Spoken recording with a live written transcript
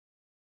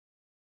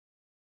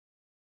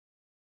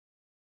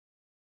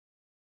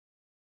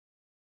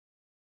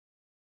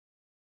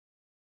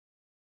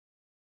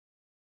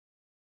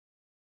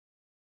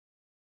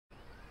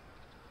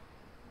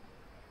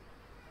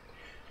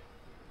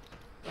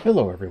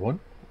Hello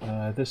everyone.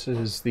 This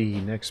is the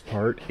next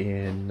part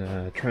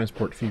in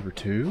Transport Fever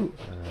 2,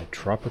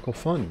 Tropical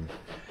Fun.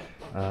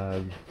 Uh,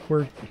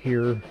 we're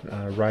here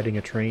riding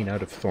a train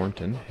out of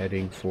Thornton,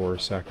 heading for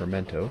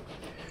Sacramento.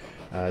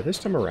 This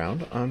time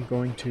around, I'm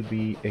going to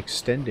be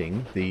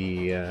extending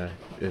the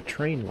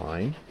train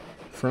line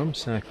from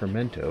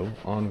Sacramento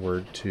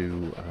onward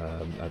to,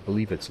 I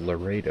believe it's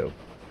Laredo,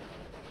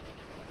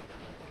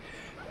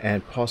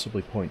 and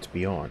possibly points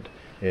beyond.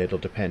 It'll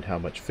depend how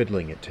much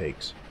fiddling it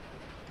takes.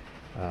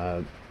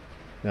 Uh,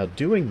 Now,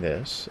 doing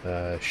this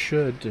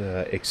should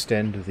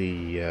extend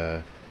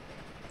the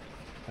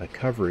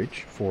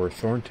coverage for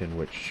Thornton,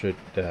 which should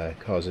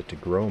cause it to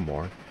grow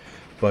more,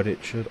 but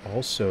it should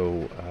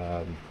also,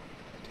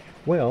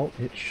 well,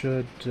 it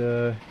should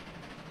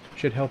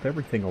help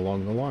everything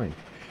along the line.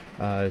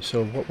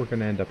 So what we're going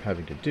to end up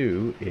having to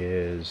do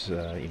is,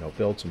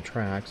 build some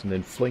tracks and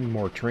then fling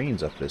more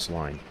trains up this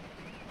line.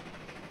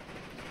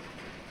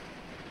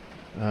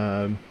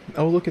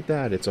 Oh, look at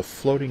that. It's a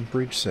floating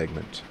bridge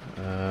segment.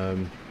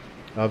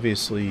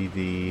 Obviously,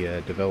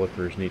 the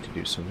developers need to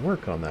do some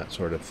work on that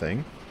sort of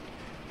thing,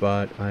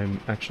 but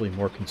I'm actually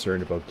more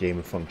concerned about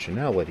game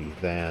functionality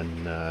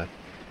than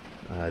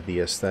the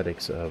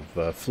aesthetics of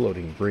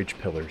floating bridge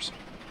pillars.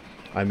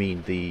 I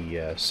mean,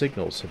 the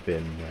signals have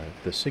been,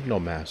 the signal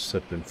masts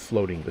have been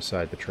floating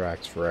beside the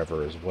tracks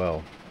forever as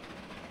well.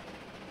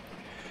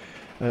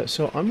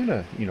 So I'm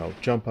going to,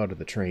 jump out of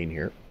the train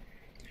here.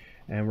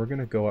 And we're going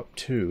to go up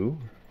to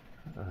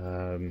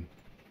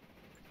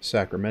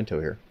Sacramento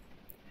here.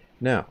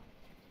 Now,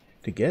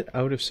 to get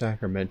out of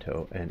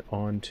Sacramento and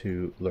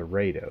onto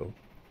Laredo,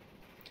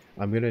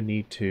 I'm going to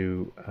need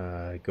to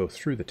go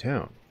through the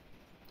town.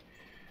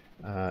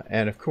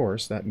 And of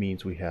course, that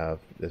means we have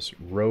this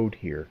road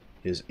here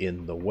is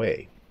in the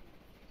way.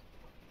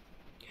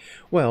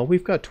 Well,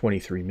 we've got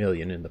 23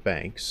 million in the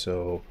bank,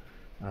 so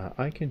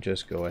I can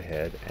just go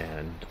ahead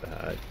and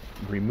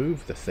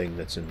remove the thing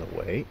that's in the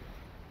way.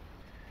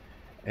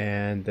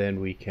 And then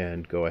we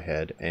can go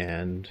ahead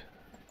and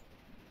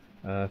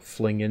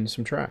fling in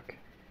some track.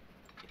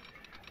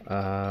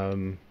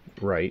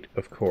 Right,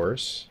 of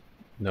course.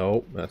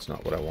 No, that's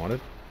not what I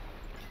wanted.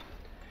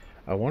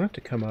 I want it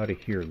to come out of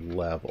here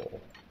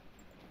level.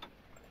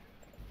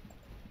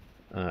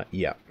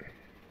 Yeah,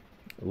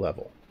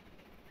 level.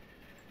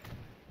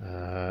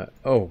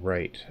 Oh,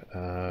 right.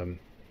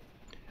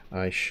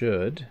 I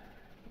should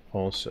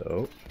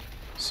also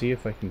see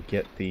if I can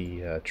get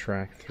the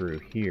track through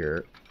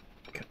here.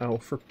 Oh,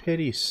 for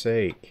pity's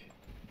sake.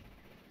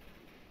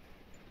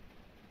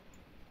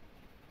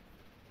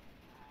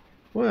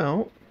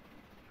 Well,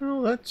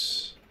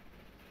 that's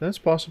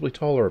possibly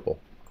tolerable.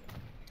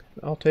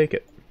 I'll take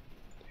it.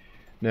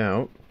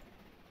 Now,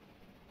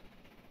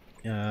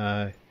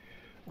 I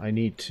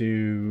need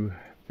to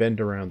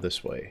bend around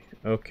this way.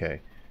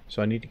 Okay,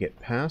 so I need to get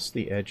past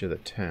the edge of the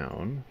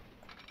town,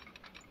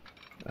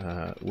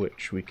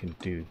 which we can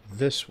do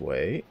this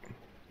way.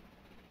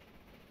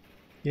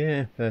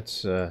 Yeah,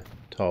 that's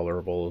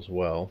tolerable as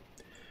well.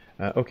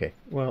 Okay,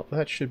 well,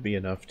 that should be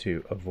enough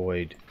to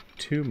avoid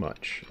too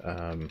much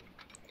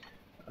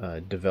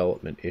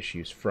development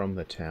issues from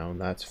the town.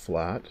 That's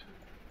flat,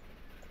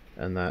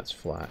 and that's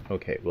flat.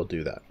 Okay, we'll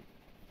do that.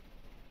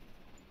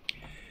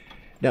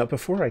 Now,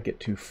 before I get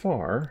too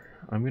far,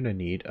 I'm going to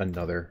need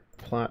another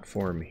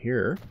platform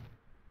here.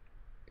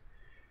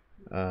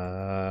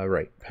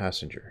 Right,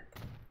 passenger.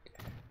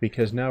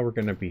 Because now we're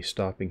going to be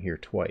stopping here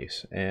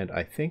twice, and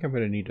I think I'm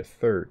going to need a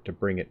third to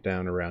bring it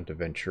down around to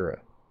Ventura.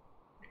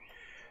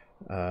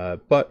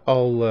 But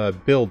I'll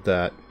build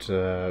that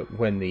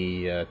when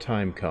the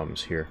time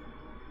comes here.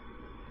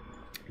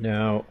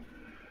 Now,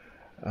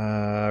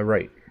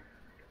 right.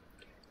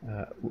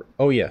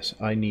 Oh yes,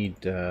 I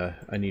need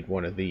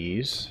one of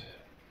these,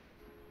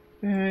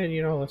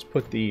 and let's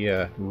put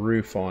the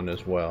roof on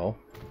as well.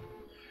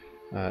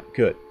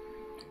 Good.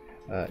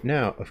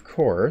 Now, of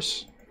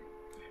course,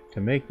 to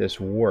make this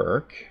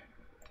work,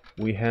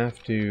 we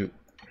have to,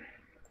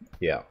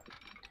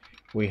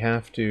 we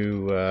have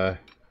to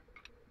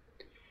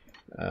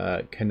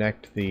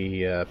connect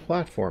the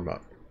platform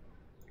up.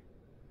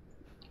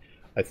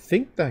 I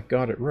think that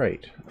got it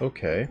right.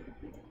 Okay.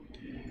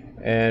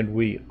 And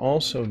we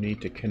also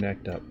need to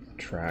connect up the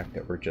track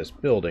that we're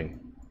just building.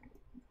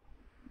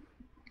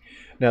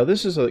 Now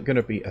this is going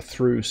to be a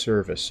through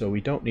service, so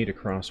we don't need a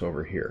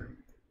crossover here.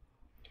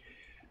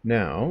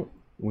 Now,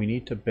 we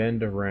need to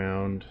bend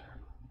around.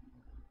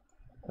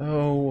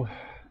 Oh,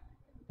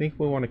 I think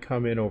we want to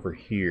come in over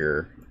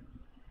here.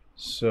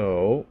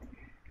 So,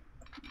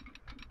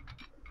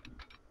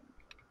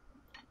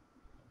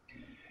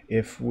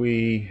 if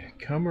we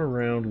come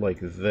around like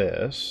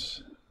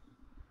this,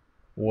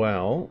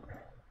 well,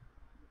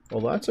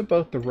 that's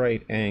about the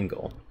right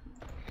angle.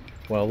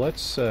 Well,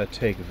 let's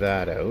take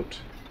that out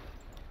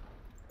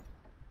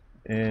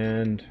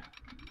and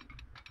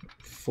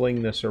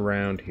fling this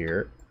around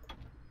here.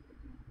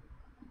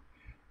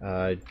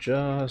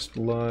 Just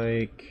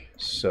like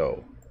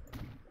so.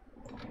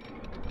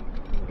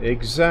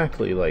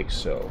 Exactly like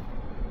so.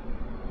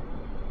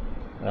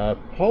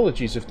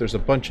 Apologies if there's a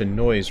bunch of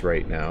noise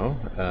right now.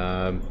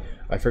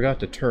 I forgot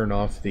to turn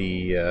off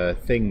the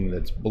thing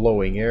that's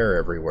blowing air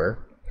everywhere.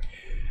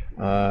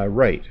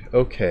 Right,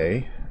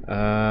 okay.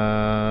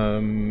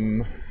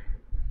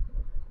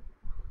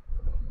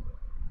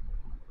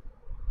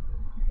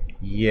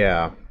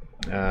 Yeah,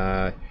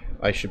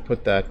 I should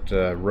put that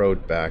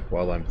road back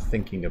while I'm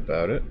thinking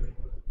about it.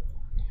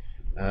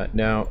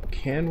 Now,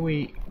 can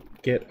we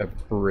get a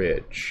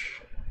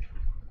bridge?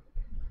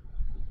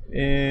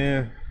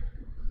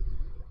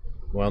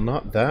 Well,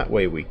 not that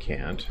way we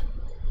can't.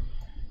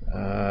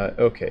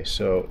 Okay,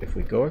 so if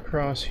we go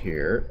across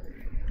here...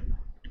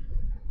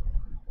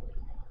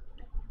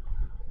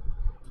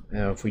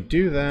 Now, if we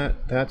do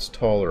that, that's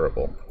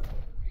tolerable.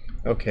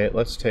 Okay,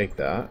 let's take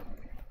that.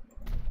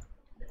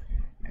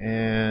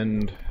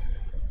 And...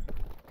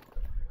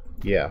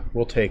 yeah,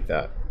 we'll take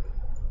that.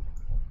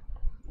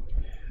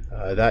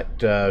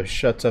 That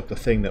shuts up the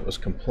thing that was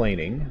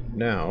complaining.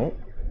 Now,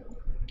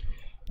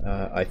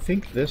 I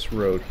think this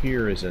road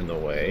here is in the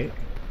way.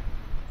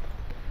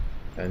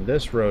 And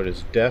this road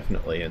is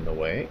definitely in the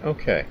way.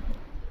 Okay.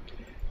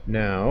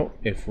 Now,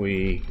 if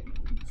we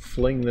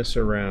fling this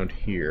around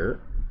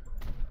here...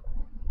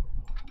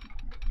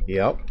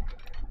 yep.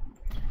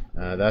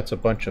 That's a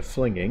bunch of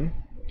flinging.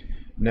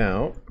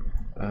 Now,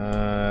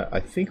 I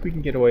think we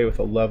can get away with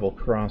a level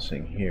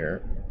crossing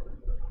here.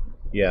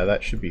 Yeah,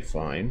 that should be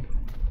fine.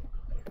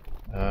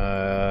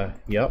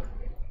 Yep.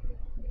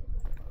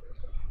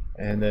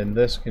 And then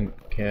this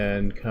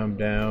can come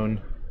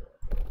down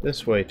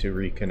this way to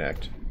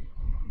reconnect.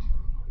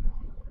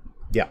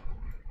 Yeah.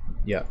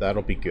 Yeah,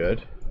 that'll be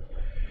good.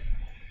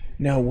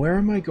 Now, where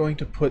am I going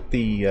to put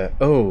the...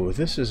 oh,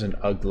 this is an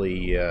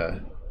ugly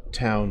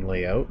town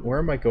layout. Where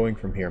am I going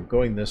from here? I'm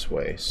going this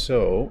way.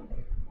 So...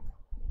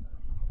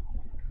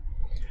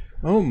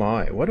 oh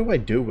my, what do I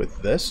do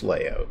with this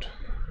layout?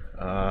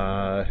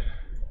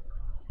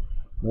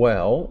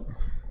 Well,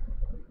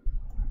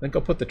 I think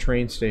I'll put the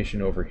train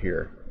station over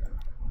here.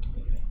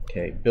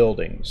 Okay,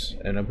 buildings.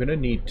 And I'm going to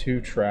need 2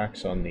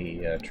 tracks on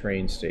the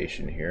train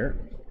station here.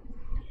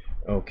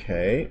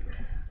 Okay.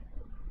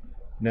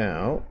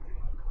 Now,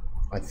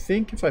 I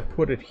think if I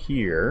put it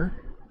here...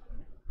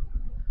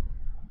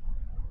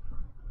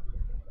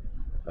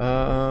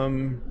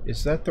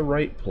 is that the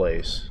right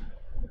place?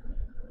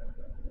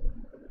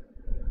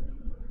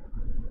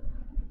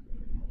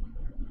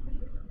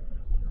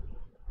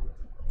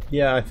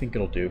 Yeah, I think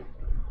it'll do.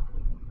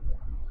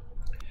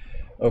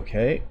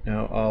 Okay,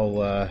 now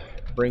I'll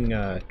bring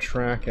a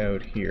track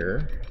out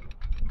here.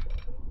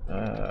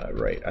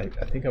 Right,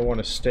 I think I want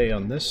to stay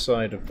on this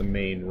side of the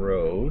main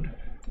road.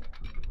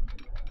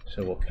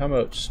 So we'll come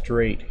out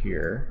straight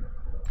here.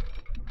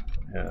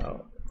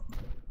 Now,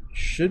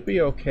 should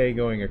be okay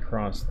going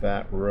across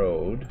that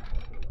road.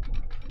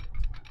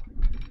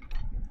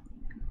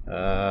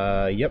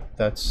 Yep,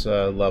 that's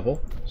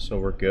level, so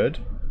we're good.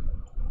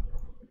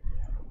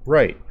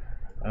 Right.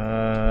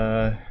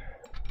 Now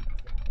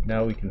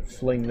we can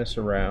fling this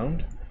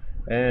around,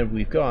 and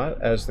we've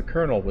got, as the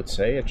Colonel would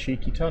say, a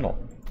cheeky tunnel.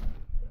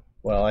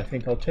 Well, I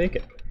think I'll take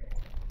it.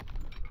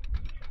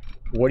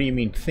 What do you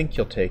mean, think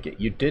you'll take it?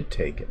 You did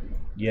take it.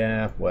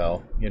 Yeah,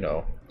 well, you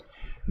know.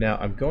 Now,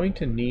 I'm going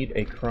to need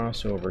a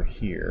crossover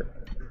here.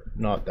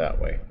 Not that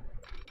way.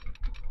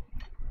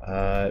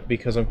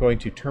 Because I'm going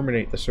to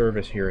terminate the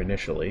service here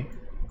initially.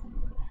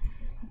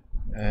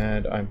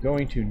 And I'm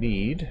going to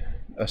need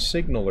a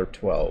signaler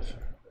 12.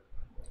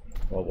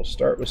 Well, we'll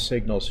start with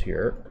signals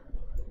here.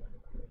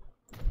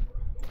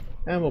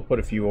 And we'll put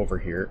a few over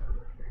here.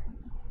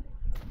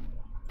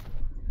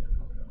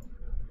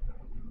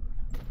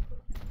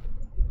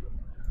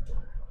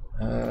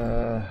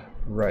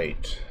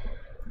 Right.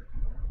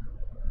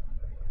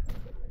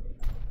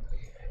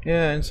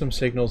 Yeah, and some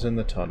signals in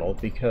the tunnel,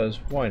 because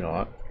why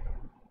not?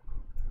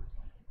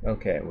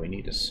 Okay, we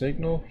need a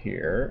signal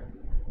here.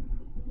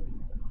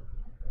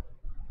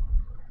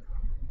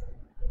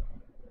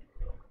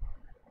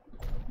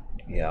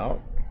 Yeah.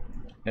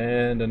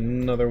 And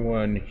another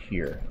one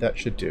here. That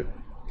should do.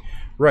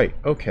 Right,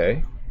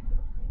 okay.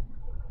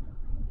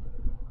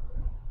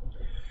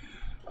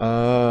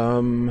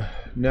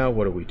 Now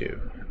what do we do?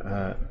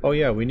 Oh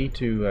yeah, we need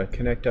to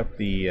connect up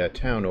the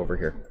town over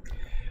here.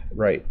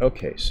 Right,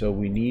 okay, so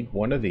we need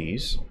one of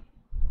these.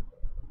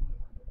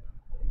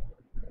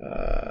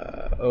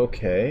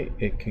 Okay,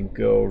 it can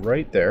go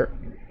right there.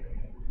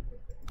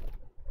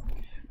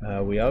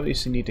 We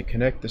obviously need to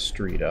connect the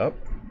street up.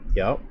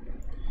 Yep.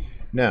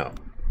 Now,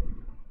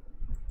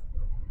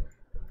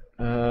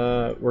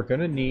 we're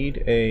gonna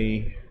need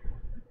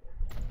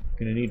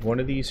one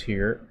of these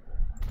here,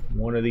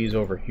 one of these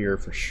over here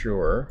for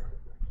sure,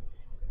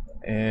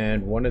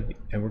 and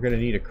we're gonna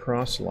need a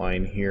cross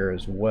line here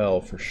as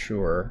well for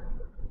sure.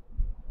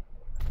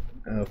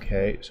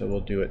 Okay, so we'll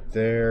do it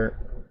there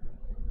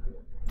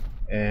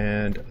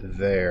and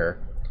there.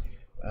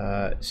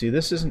 See,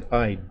 this isn't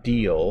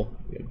ideal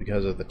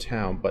because of the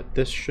town, but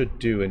this should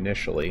do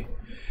initially.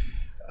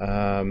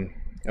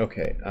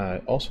 Okay,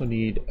 also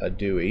need a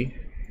Dewey.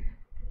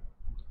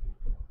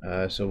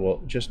 So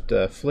we'll just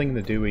fling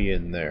the Dewey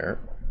in there.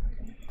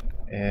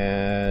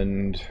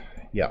 And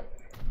yeah.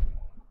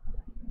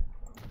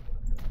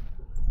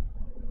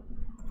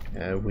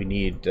 And we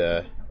need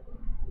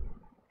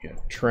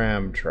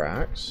tram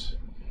tracks.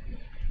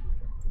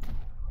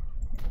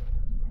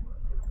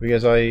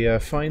 Because I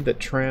find that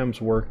trams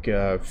work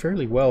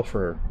fairly well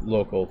for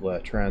local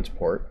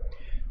transport.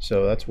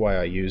 So that's why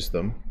I use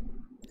them.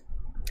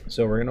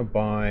 So we're going to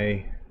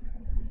buy...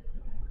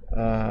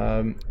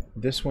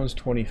 this one's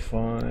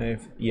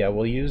 25. Yeah,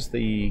 we'll use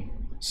the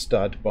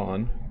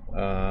Stadtbahn.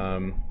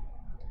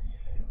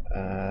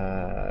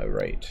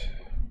 Right.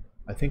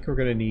 I think we're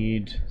going to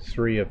need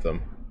 3 of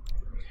them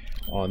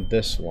on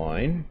this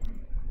line,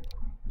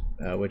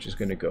 which is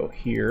going to go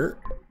here.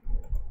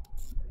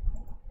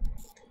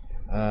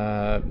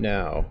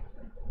 Now,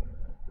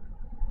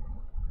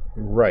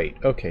 right,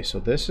 okay, so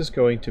this is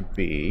going to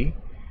be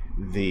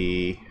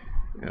the,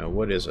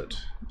 what is it?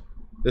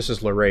 This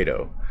is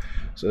Laredo.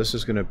 So this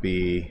is going to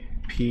be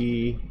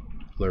P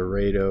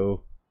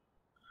Laredo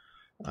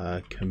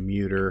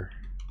commuter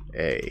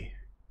A.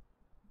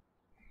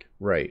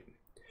 Right.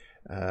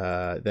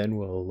 Then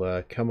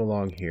we'll come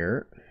along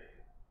here,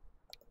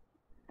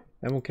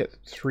 and we'll get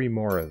 3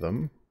 more of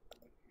them,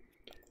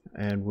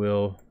 and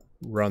we'll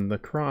run the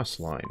cross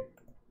line.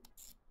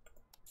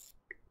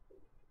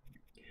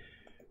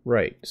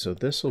 Right, so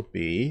this will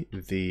be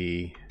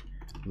the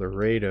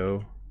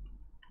Laredo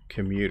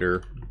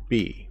commuter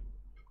B.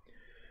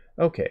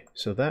 Okay,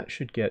 so that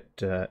should get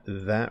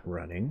that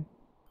running.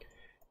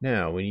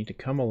 Now we need to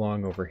come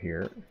along over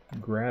here,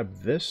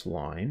 grab this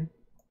line.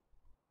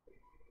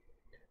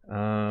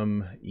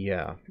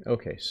 Yeah,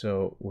 okay,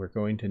 so we're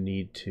going to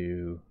need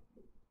to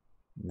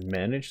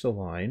manage the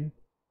line.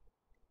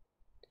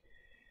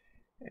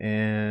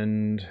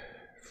 And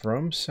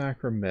from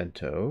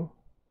Sacramento,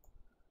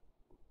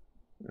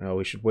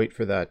 we should wait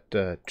for that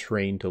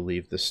train to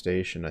leave the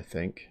station, I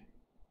think.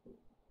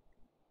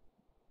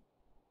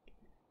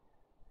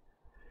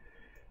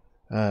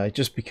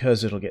 Just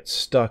because it'll get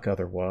stuck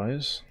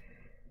otherwise.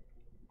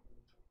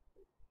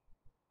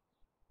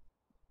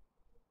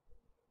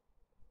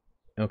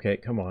 Okay,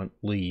 come on,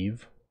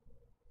 leave.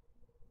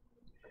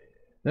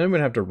 Then I'm going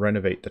to have to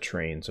renovate the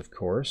trains, of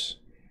course.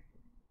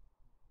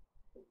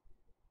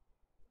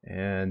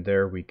 And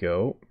there we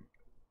go.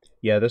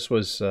 Yeah, this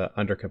was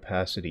under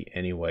capacity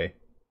anyway.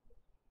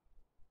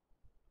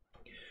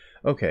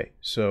 Okay,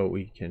 so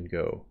we can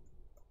go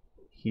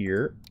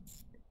here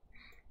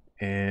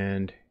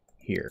and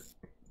here.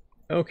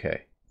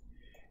 Okay,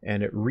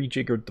 and it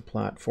rejiggered the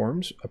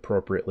platforms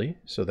appropriately,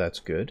 so that's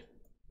good.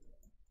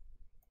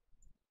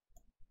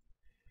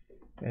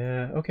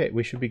 Okay,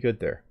 we should be good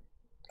there.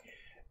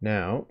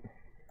 Now,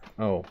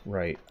 oh,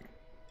 right.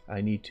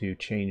 I need to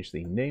change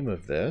the name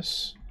of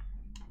this.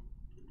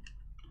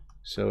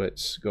 So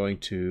it's going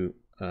to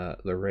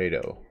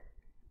Laredo.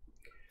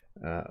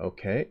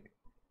 Okay.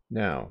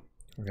 Now,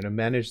 we're going to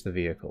manage the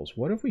vehicles.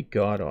 What have we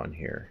got on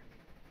here?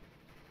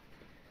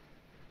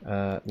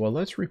 Well,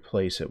 let's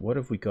replace it. What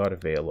have we got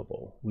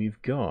available?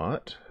 We've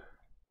got...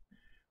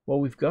 Well,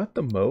 we've got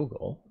the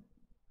Mogul,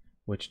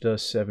 which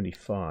does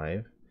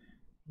 75.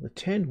 The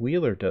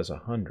 10-wheeler does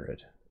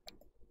 100.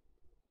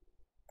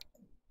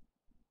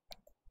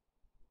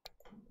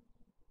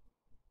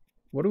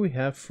 What do we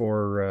have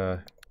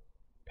for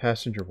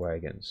passenger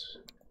wagons?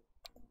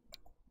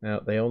 Now,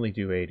 they only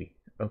do 80.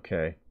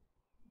 Okay.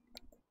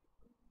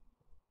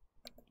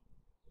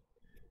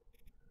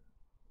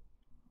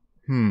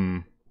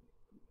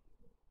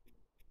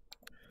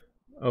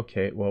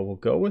 Okay, well, we'll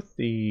go with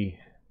the...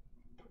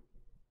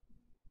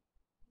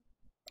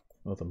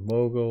 Well, the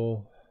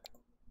Mogul...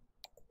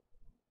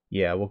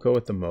 Yeah, we'll go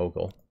with the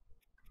Mogul.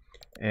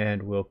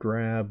 And we'll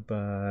grab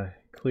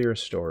Clear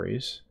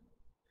Stories.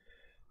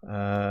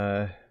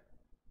 Yeah,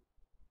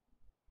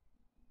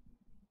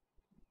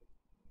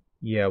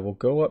 we'll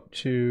go up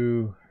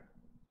to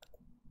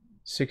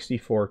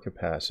 64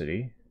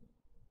 capacity.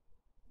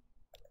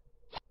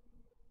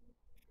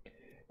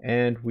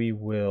 And we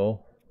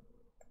will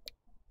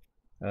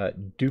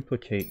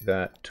duplicate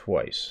that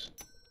twice.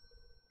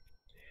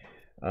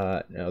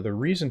 Now, the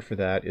reason for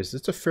that is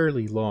it's a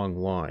fairly long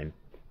line.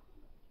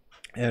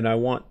 And I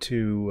want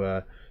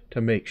to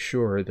make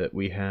sure that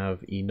we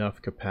have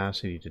enough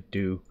capacity to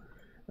do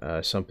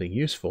something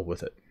useful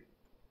with it.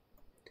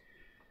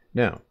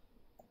 Now,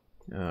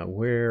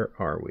 where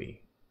are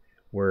we?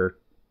 We're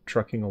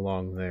trucking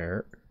along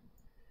there.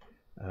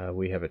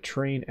 We have a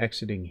train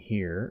exiting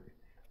here.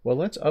 Well,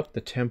 let's up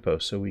the tempo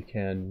so we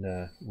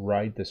can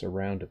ride this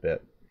around a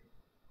bit.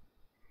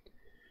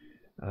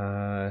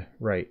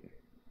 Right.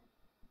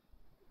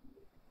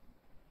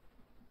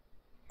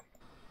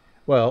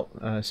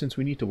 Well, since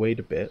we need to wait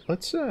a bit,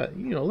 let's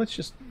let's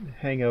just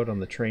hang out on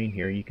the train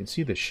here. You can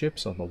see the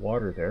ships on the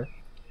water there.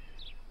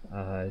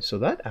 So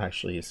that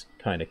actually is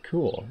kind of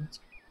cool.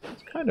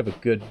 It's kind of a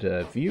good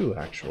view,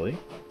 actually.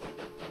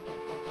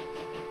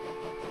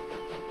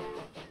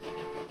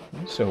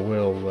 So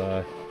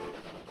we'll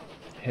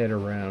head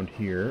around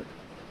here.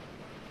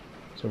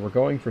 So we're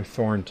going for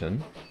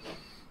Thornton.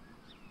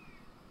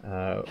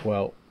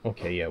 Well,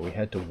 okay, yeah, we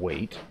had to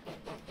wait.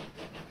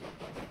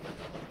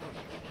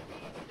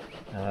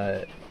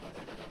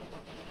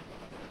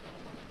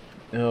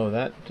 No,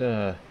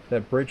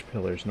 that bridge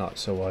pillar's not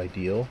so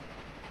ideal.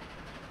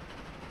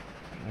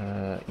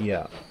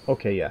 Yeah.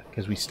 Okay, yeah,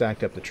 because we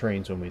stacked up the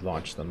trains when we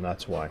launched them,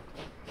 that's why.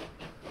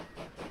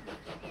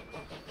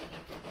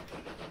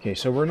 Okay,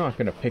 so we're not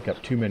going to pick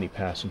up too many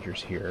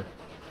passengers here.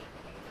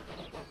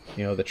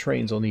 You know, the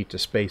trains will need to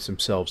space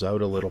themselves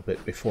out a little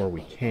bit before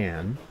we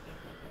can.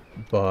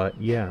 But,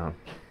 yeah.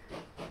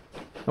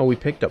 Oh, we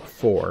picked up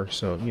 4,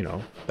 so, you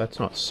know, that's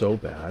not so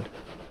bad.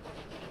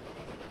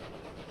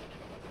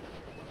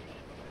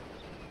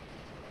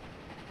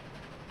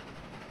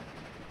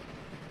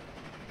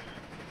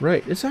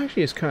 Right, this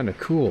actually is kind of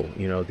cool,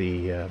 you know,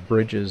 the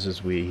bridges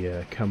as we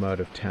come out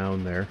of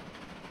town there.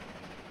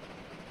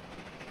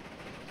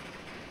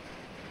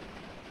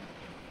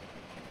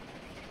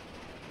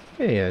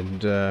 Okay,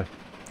 and,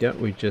 yeah,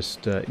 we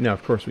just, now,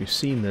 of course, we've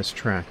seen this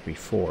track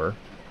before.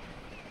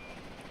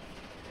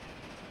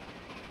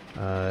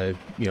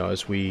 You know,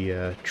 as we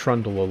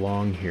trundle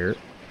along here.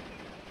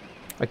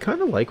 I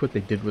kind of like what they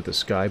did with the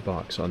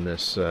skybox on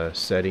this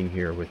setting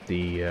here with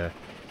the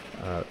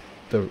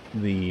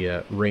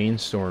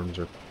rainstorms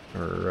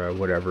or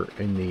whatever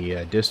in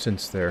the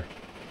distance there.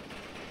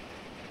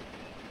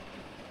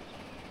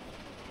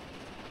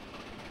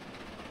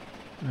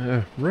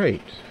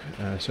 Right.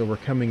 So we're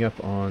coming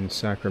up on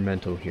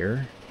Sacramento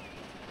here.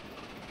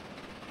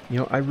 You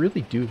know, I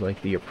really do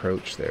like the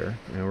approach there.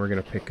 And we're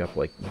going to pick up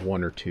like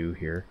 1 or 2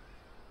 here.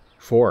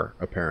 4,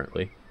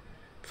 apparently.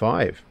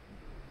 5.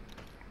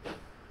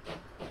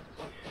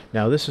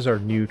 Now this is our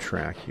new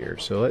track here,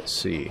 so let's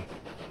see.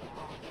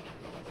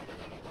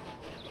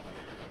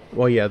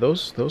 Well, yeah,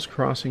 those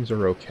crossings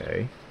are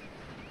okay.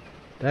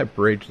 That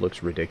bridge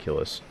looks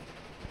ridiculous.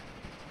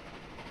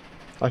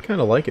 I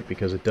kind of like it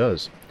because it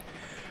does.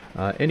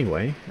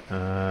 Anyway,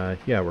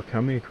 yeah, we're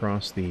coming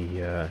across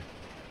the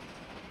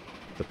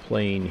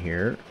plain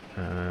here.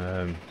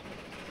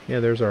 Yeah,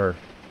 there's our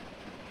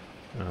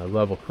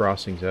level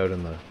crossings out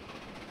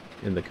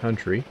in the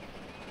country,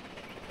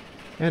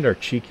 and our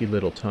cheeky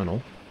little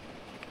tunnel,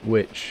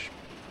 which,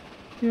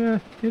 yeah,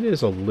 it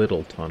is a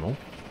little tunnel.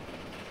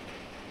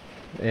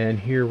 And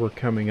here we're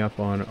coming up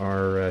on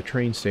our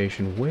train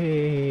station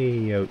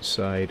way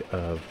outside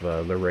of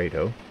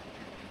Laredo.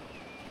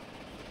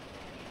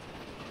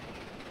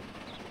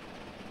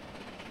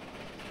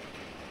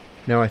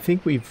 Now I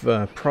think we've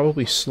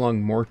probably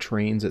slung more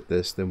trains at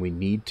this than we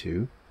need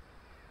to.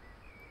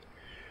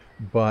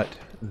 But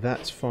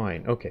that's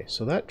fine. Okay,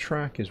 so that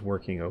track is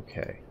working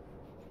okay.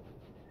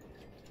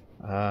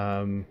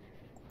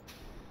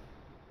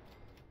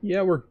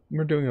 Yeah, we're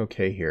doing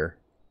okay here,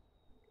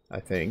 I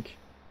think.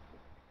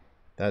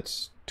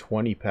 That's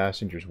 20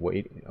 passengers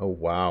waiting. Oh,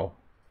 wow.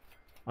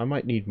 I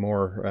might need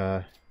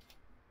more,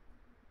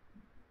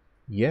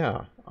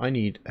 yeah, I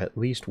need at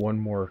least 1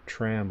 more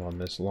tram on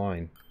this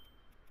line.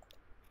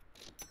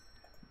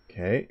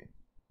 Okay.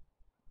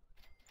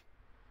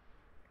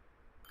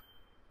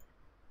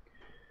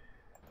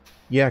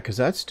 Yeah, because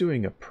that's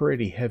doing a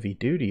pretty heavy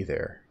duty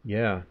there.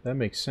 Yeah, that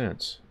makes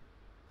sense.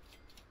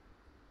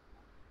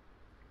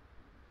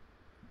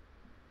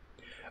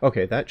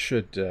 Okay, that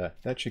should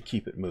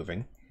keep it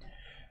moving.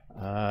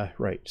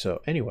 Right,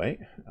 so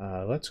anyway,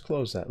 let's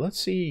close that. Let's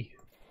see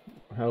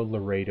how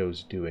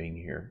Laredo's doing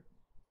here.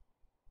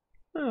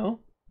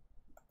 Well,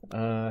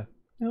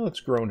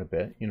 it's grown a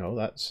bit. You know,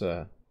 that's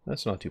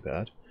not too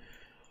bad.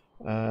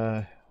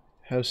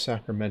 How's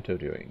Sacramento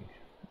doing?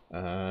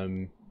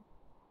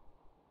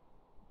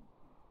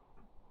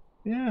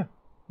 Yeah,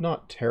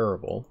 not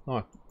terrible.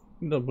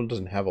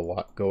 Doesn't have a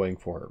lot going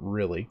for it,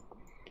 really.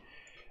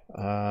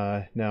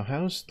 Now,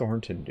 how's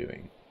Thornton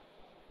doing?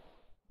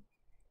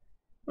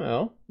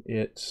 Well,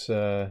 it's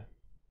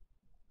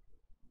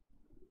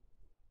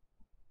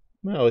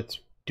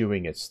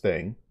doing its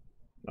thing,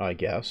 I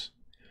guess.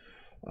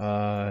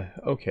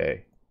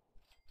 Okay.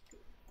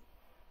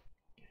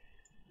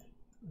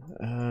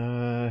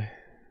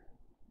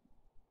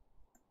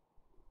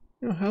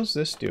 How's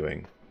this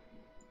doing?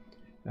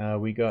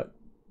 We got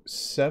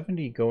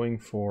 70 going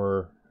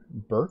for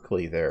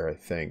Berkeley there, I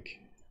think.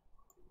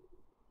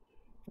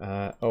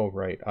 Oh,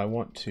 right. I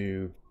want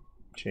to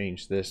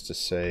change this to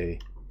say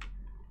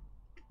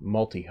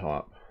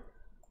multi-hop.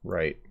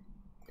 Right.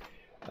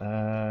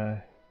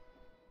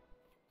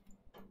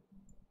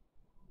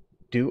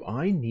 Do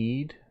I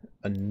need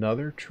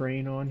another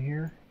train on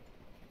here?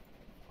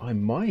 I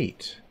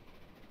might.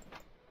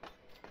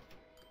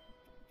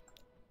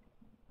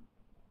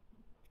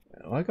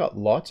 I got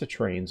lots of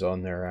trains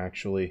on there,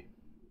 actually.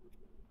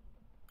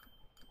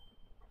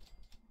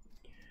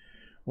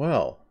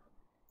 Well,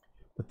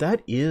 but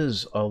that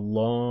is a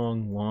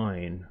long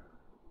line.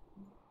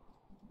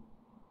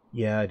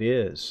 Yeah, it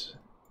is.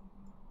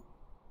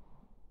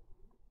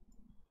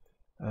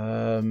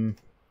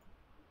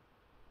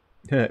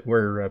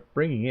 We're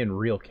bringing in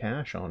real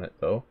cash on it,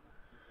 though.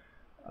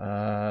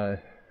 Oh,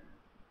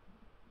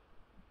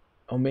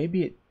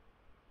 maybe it...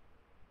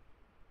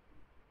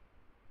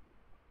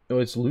 Oh,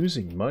 it's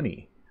losing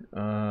money.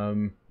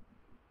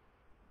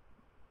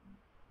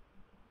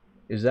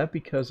 Is that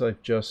because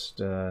I've just...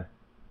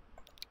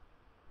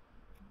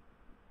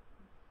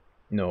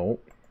 No.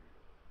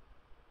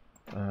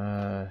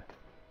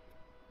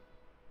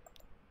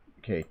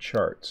 Okay,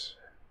 charts.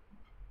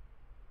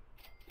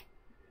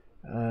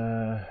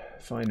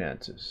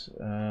 Finances.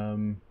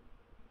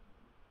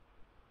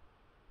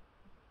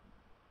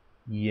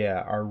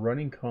 Yeah, our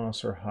running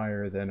costs are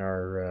higher than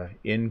our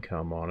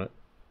income on it.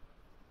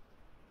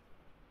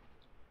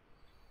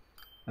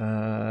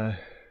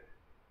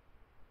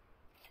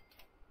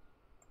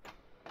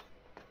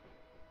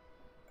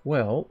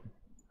 Well,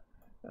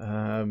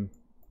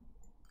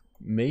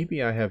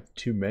 maybe I have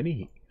too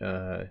many.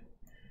 Yeah,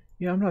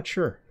 I'm not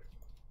sure.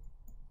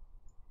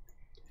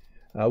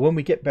 When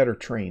we get better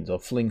trains, I'll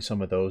fling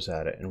some of those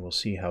at it and we'll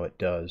see how it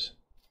does.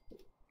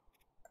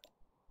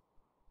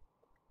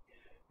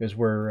 Because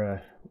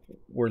we're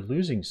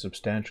losing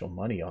substantial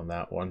money on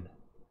that one.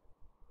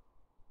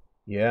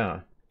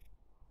 Yeah.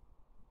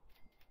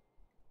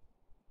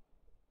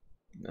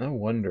 I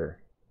wonder.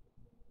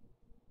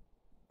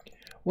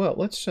 Well,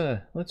 let's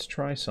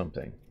try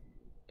something.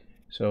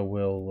 So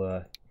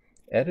we'll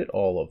edit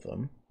all of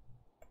them.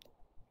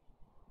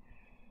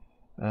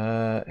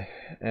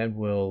 And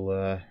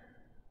we'll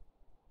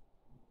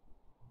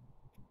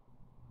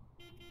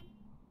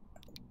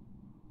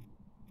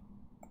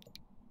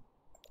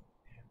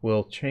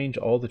change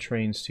all the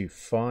trains to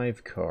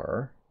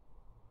 5-car.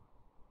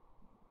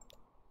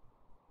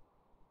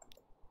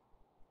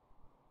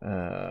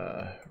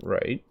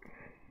 Right.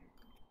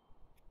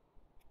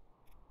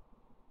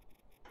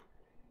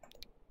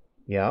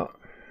 Yeah.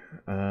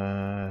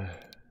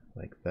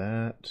 Like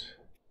that.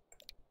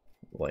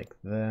 Like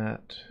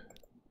that.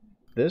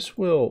 This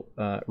will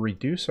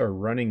reduce our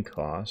running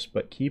costs,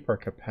 but keep our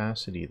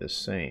capacity the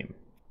same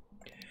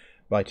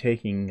by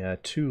taking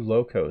 2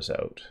 locos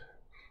out.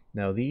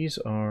 Now those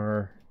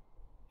are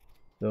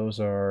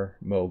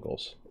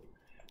moguls.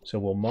 So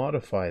we'll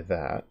modify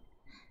that.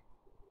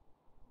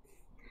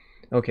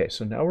 Okay,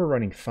 so now we're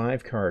running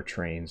 5-car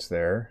trains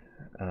there.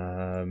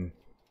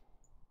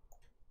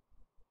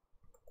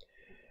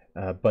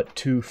 But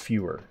 2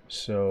 fewer.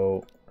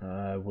 So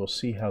we'll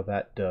see how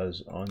that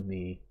does on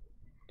the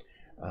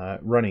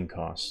running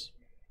costs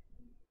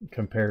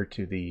compared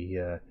to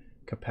the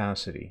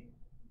capacity.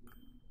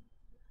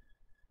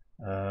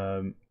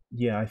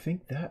 Yeah, I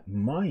think that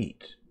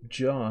might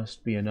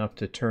just be enough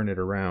to turn it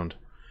around.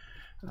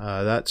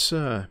 That's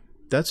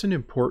an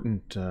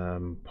important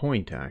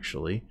point,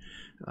 actually.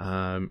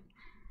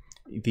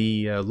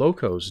 The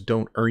locos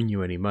don't earn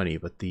you any money,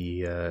 but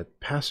the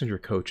passenger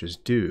coaches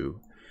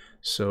do.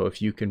 So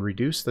if you can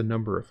reduce the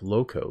number of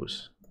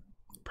locos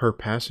per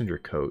passenger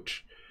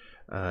coach,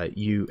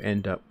 you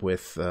end up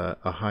with a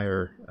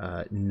higher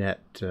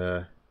net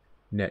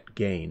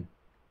gain.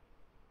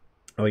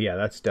 Oh yeah,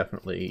 that's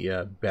definitely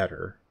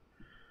better.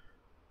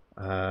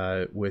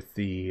 With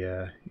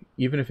the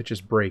even if it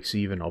just breaks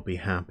even, I'll be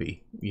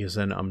happy because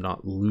then I'm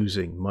not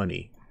losing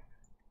money.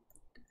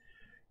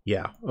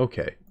 Yeah,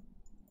 okay.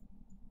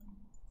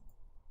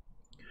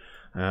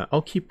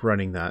 I'll keep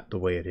running that the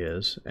way it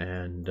is,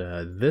 and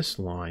this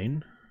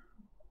line,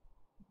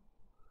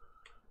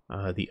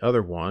 the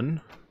other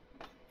one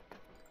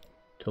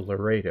to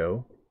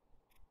Laredo,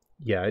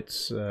 yeah,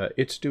 it's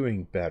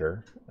doing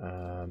better.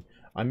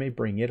 I may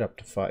bring it up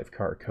to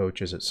 5-car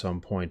coaches at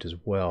some point as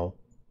well,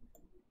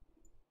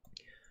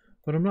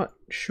 but I'm not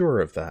sure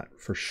of that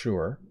for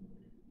sure.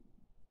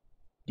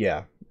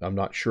 Yeah, I'm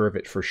not sure of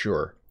it for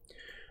sure.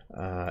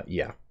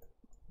 Yeah.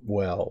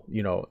 Well,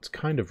 you know, it's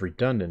kind of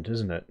redundant,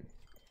 isn't it?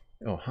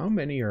 Oh, how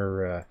many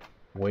are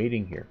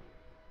waiting here?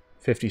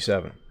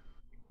 57.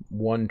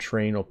 1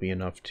 train will be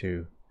enough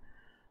to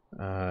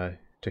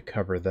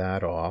cover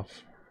that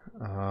off.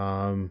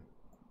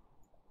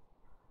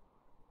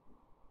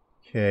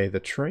 Okay,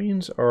 the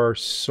trains are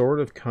sort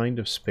of kind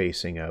of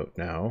spacing out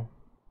now.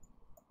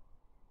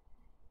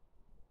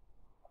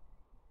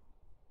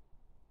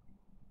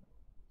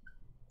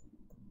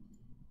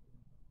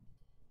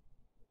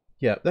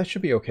 Yeah, that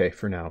should be okay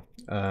for now.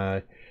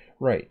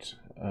 Right.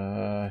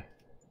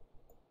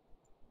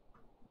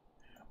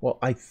 Well,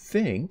 I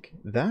think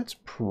that's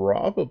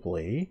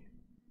probably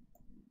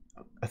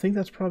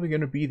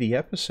going to be the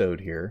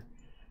episode here.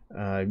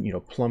 You know,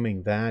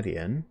 plumbing that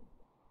in.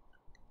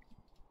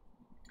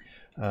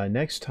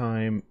 Next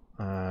time,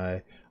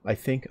 I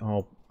think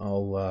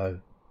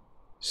I'll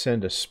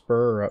send a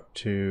spur up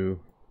to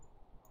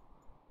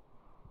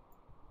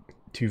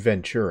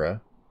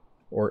Ventura,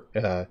 or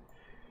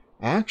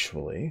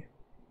actually,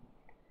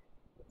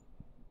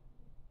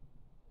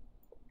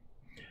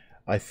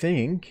 I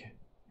think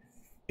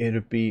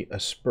it'd be a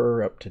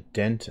spur up to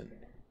Denton.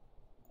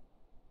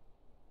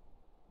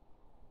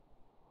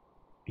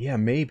 Yeah,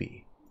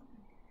 maybe.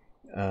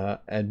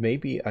 And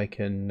maybe I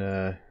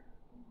can...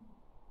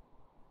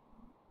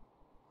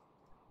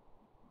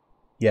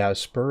 yeah, a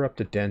spur up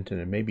to Denton,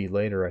 and maybe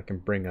later I can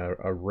bring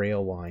a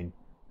rail line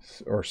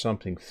or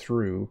something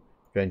through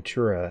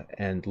Ventura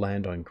and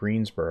land on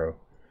Greensboro.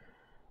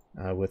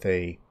 with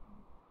a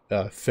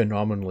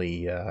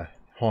phenomenally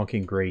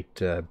honking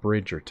great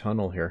bridge or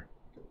tunnel here.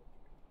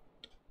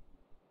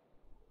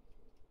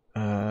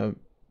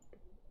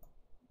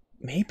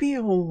 Maybe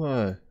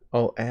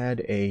I'll add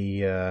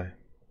a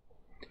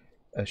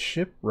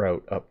ship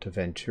route up to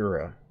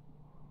Ventura.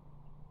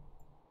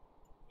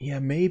 Yeah,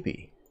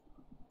 maybe.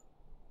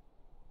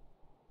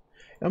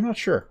 I'm not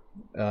sure.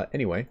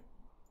 Anyway,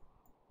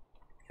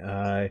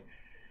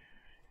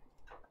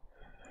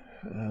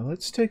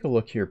 let's take a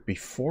look here.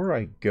 Before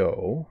I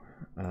go,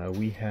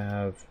 we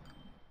have...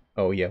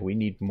 Oh yeah, we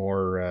need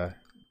more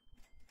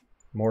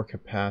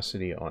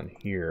capacity on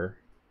here.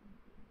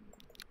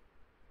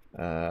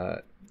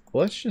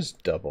 Let's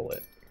just double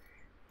it.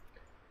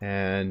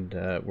 And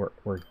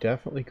we're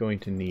definitely going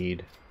to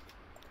need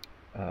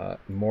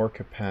more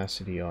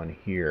capacity on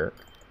here.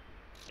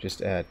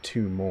 Just add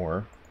 2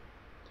 more.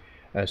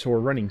 So we're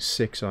running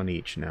 6 on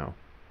each now.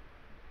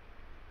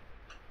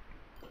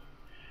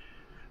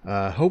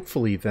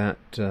 Hopefully that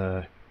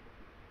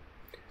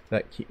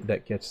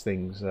that gets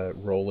things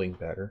rolling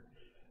better.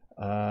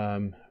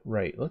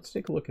 Right, let's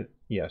take a look at...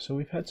 Yeah, so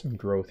we've had some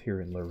growth here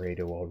in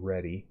Laredo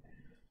already.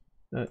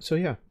 So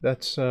yeah,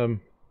 that's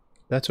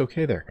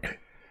okay there.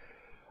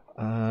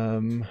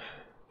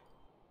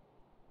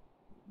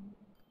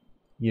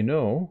 You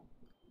know,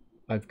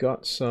 I've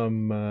got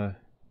some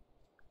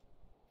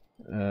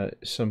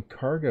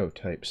cargo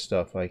type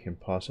stuff I can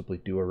possibly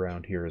do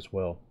around here as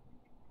well.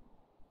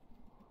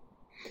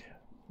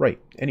 Right,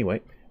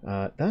 anyway,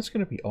 that's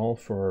going to be all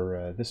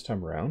for this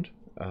time around.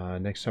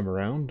 Next time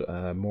around,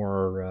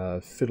 more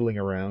fiddling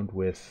around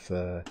with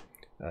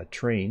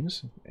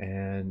trains,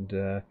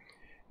 and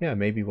yeah,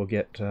 maybe we'll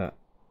get a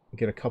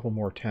couple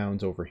more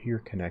towns over here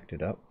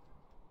connected up,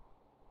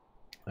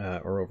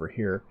 or over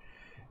here,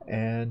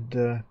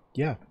 and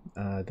yeah,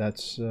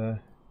 that's going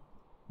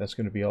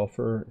to be all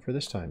for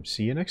this time.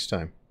 See you next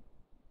time.